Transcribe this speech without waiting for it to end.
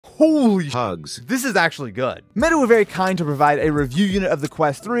Holy hugs. This is actually good. Meta were very kind to provide a review unit of the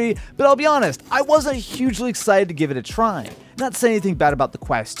Quest 3, but I'll be honest, I wasn't hugely excited to give it a try. Not saying anything bad about the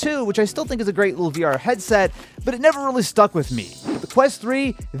Quest 2, which I still think is a great little VR headset, but it never really stuck with me. But the Quest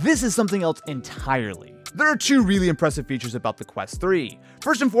 3, this is something else entirely. There are two really impressive features about the Quest 3.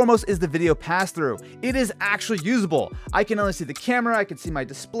 First and foremost is the video pass-through. It is actually usable. I can only see the camera, I can see my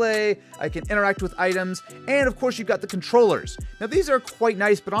display, I can interact with items, and of course you've got the controllers. Now these are quite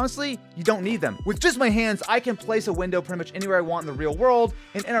nice, but honestly, you don't need them. With just my hands, I can place a window pretty much anywhere I want in the real world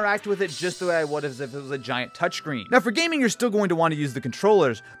and interact with it just the way I would as if it was a giant touchscreen. Now for gaming, you're still going to want to use the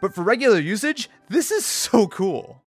controllers, but for regular usage, this is so cool.